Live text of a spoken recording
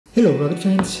Hello rocket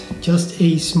fans, just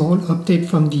a small update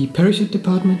from the parachute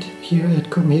department here at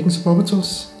Copenhagen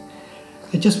Suborbitals.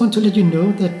 I just want to let you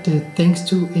know that thanks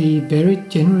to a very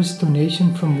generous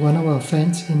donation from one of our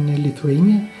fans in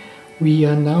Lithuania, we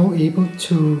are now able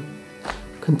to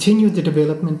continue the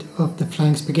development of the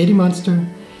Flying Spaghetti Monster,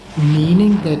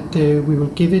 meaning that we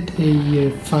will give it a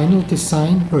final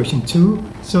design version 2,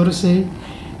 so to say,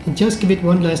 and just give it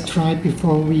one last try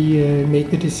before we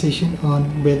make the decision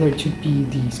on whether it should be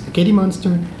the Spaghetti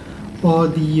Monster or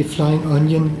the Flying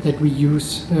Onion that we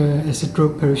use as a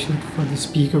drogue parachute for the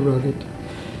Speaker rocket.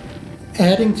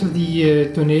 Adding to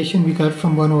the donation we got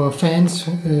from one of our fans,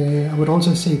 I would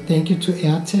also say thank you to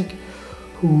AirTech,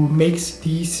 who makes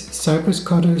these Cypress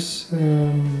cutters.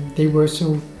 They were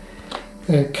so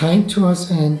kind to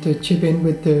us and chip in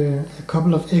with a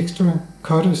couple of extra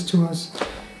cutters to us,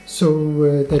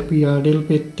 so that we are a little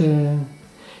bit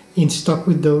in stock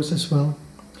with those as well.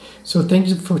 So thank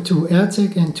you to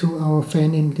AirTech and to our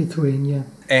fan in Lithuania.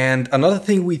 And another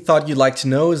thing we thought you'd like to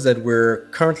know is that we're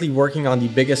currently working on the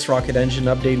biggest rocket engine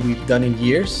update we've done in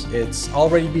years. It's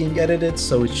already being edited,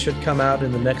 so it should come out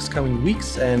in the next coming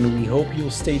weeks, and we hope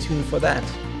you'll stay tuned for that.